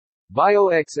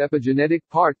BioX epigenetic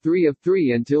Part 3 of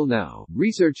 3. Until now,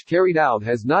 research carried out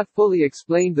has not fully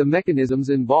explained the mechanisms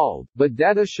involved, but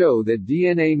data show that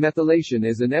DNA methylation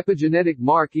is an epigenetic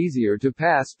mark easier to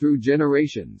pass through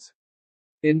generations.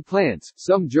 In plants,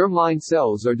 some germline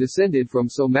cells are descended from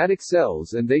somatic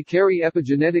cells and they carry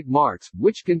epigenetic marks,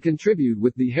 which can contribute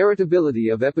with the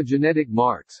heritability of epigenetic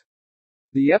marks.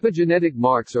 The epigenetic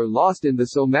marks are lost in the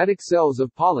somatic cells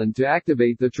of pollen to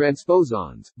activate the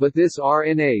transposons, but this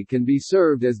RNA can be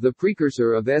served as the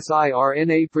precursor of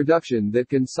siRNA production that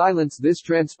can silence this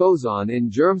transposon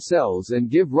in germ cells and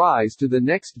give rise to the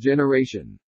next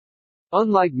generation.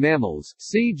 Unlike mammals,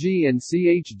 CG and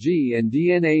CHG and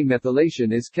DNA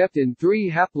methylation is kept in 3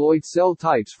 haploid cell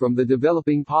types from the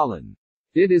developing pollen.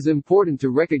 It is important to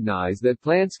recognize that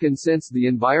plants can sense the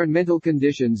environmental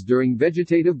conditions during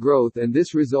vegetative growth, and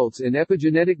this results in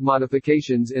epigenetic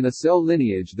modifications in a cell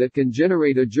lineage that can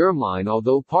generate a germline.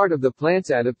 Although part of the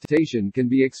plant's adaptation can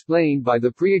be explained by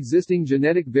the pre-existing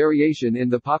genetic variation in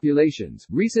the populations,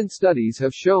 recent studies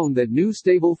have shown that new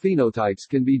stable phenotypes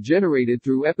can be generated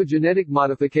through epigenetic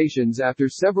modifications after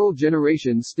several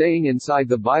generations staying inside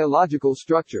the biological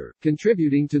structure,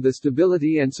 contributing to the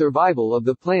stability and survival of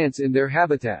the plants in their habitat.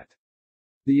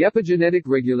 The epigenetic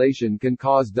regulation can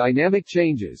cause dynamic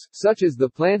changes, such as the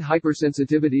plant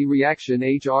hypersensitivity reaction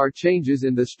HR changes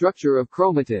in the structure of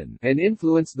chromatin, and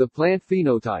influence the plant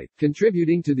phenotype,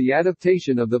 contributing to the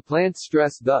adaptation of the plant's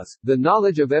stress. Thus, the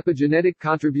knowledge of epigenetic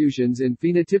contributions in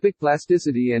phenotypic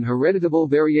plasticity and heritable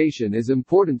variation is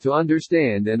important to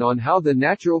understand and on how the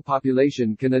natural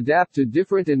population can adapt to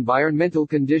different environmental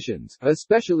conditions,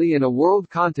 especially in a world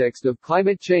context of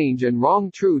climate change and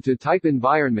wrong true to type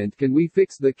environment. Can we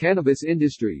fix the cannabis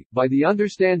industry? By the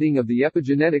understanding of the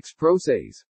epigenetics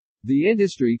process, the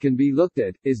industry can be looked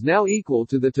at, is now equal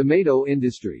to the tomato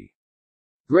industry.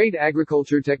 Great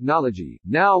agriculture technology.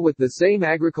 Now with the same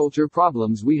agriculture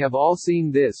problems we have all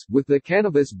seen this, with the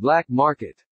cannabis black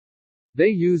market. They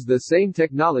use the same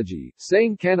technology,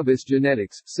 same cannabis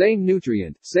genetics, same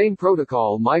nutrient, same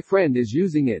protocol. My friend is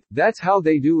using it, that's how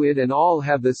they do it, and all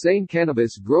have the same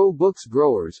cannabis grow books.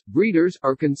 Growers, breeders,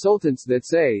 or consultants that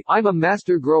say, I'm a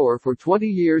master grower for 20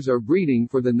 years or breeding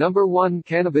for the #1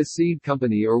 cannabis seed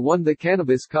company or won the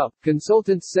cannabis cup.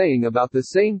 Consultants saying about the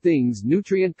same things.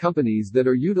 Nutrient companies that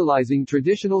are utilizing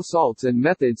traditional salts and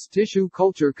methods. Tissue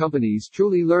culture companies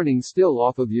truly learning still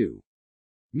off of you.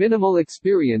 Minimal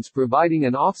experience providing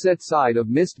an offset side of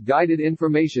misguided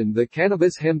information. The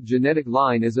cannabis hemp genetic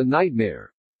line is a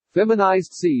nightmare.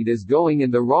 Feminized seed is going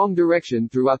in the wrong direction.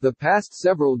 Throughout the past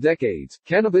several decades,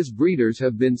 cannabis breeders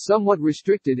have been somewhat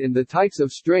restricted in the types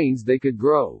of strains they could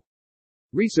grow.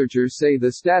 Researchers say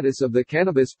the status of the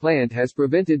cannabis plant has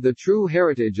prevented the true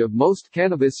heritage of most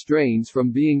cannabis strains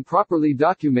from being properly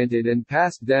documented and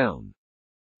passed down.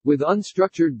 With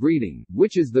unstructured breeding,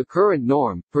 which is the current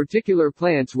norm, particular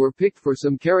plants were picked for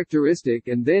some characteristic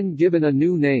and then given a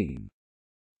new name.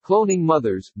 Cloning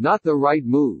mothers, not the right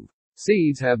move.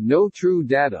 Seeds have no true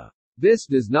data. This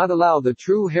does not allow the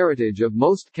true heritage of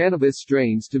most cannabis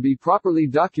strains to be properly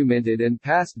documented and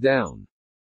passed down.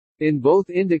 In both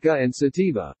indica and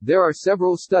sativa, there are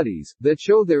several studies that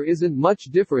show there isn't much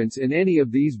difference in any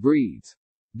of these breeds.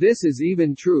 This is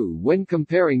even true when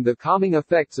comparing the calming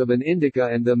effects of an indica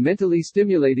and the mentally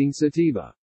stimulating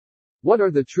sativa. What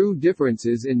are the true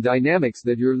differences in dynamics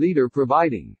that your leader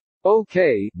providing?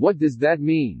 Okay, what does that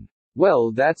mean?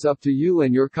 Well, that's up to you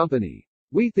and your company.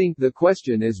 We think the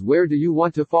question is, where do you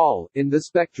want to fall in the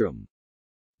spectrum?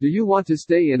 Do you want to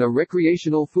stay in a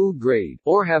recreational food grade,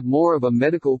 or have more of a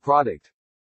medical product?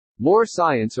 More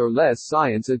science or less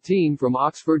science? A team from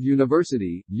Oxford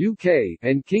University, UK,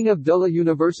 and King Abdullah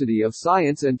University of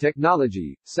Science and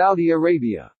Technology, Saudi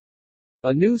Arabia.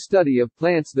 A new study of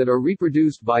plants that are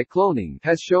reproduced by cloning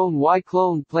has shown why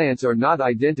cloned plants are not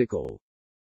identical.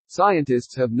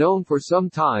 Scientists have known for some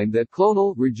time that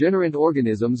clonal, regenerant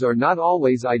organisms are not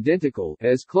always identical,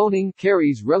 as cloning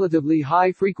carries relatively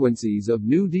high frequencies of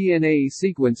new DNA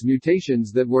sequence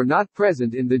mutations that were not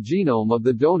present in the genome of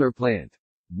the donor plant.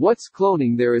 What's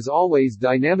cloning? There is always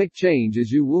dynamic change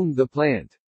as you wound the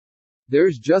plant.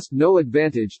 There's just no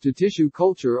advantage to tissue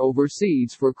culture over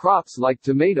seeds for crops like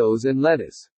tomatoes and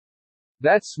lettuce.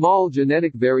 That small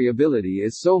genetic variability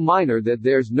is so minor that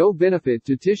there's no benefit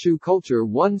to tissue culture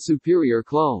one superior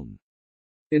clone.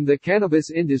 In the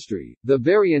cannabis industry, the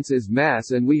variance is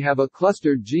mass and we have a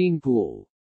clustered gene pool.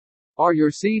 Are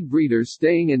your seed breeders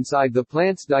staying inside the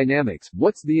plant's dynamics?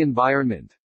 What's the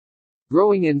environment?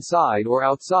 growing inside or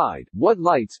outside, what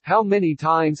lights, how many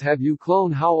times have you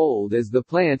cloned, how old is the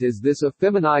plant, is this a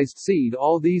feminized seed?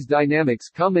 All these dynamics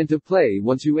come into play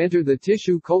once you enter the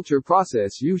tissue culture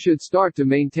process. You should start to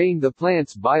maintain the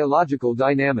plant's biological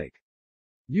dynamic.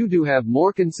 You do have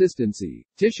more consistency.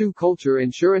 Tissue culture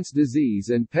ensures disease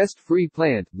and pest-free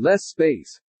plant, less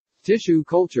space. Tissue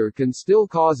culture can still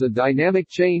cause a dynamic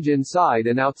change inside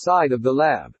and outside of the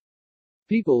lab.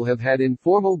 People have had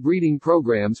informal breeding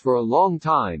programs for a long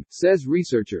time, says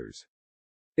researchers.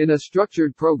 In a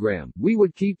structured program, we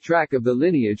would keep track of the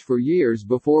lineage for years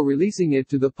before releasing it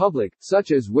to the public,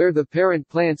 such as where the parent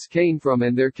plants came from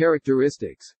and their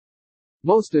characteristics.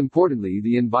 Most importantly,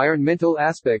 the environmental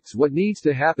aspects. What needs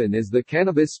to happen is the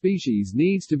cannabis species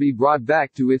needs to be brought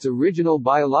back to its original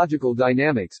biological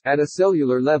dynamics, at a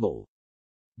cellular level.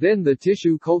 Then the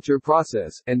tissue culture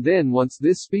process, and then once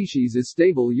this species is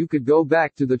stable you could go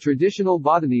back to the traditional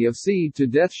botany of seed to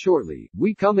death. Shortly,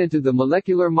 we come into the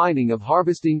molecular mining of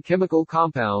harvesting chemical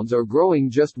compounds or growing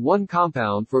just one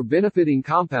compound for benefiting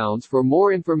compounds. For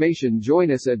more information join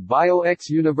us at BioX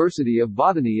University of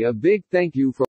Botany. A big thank you for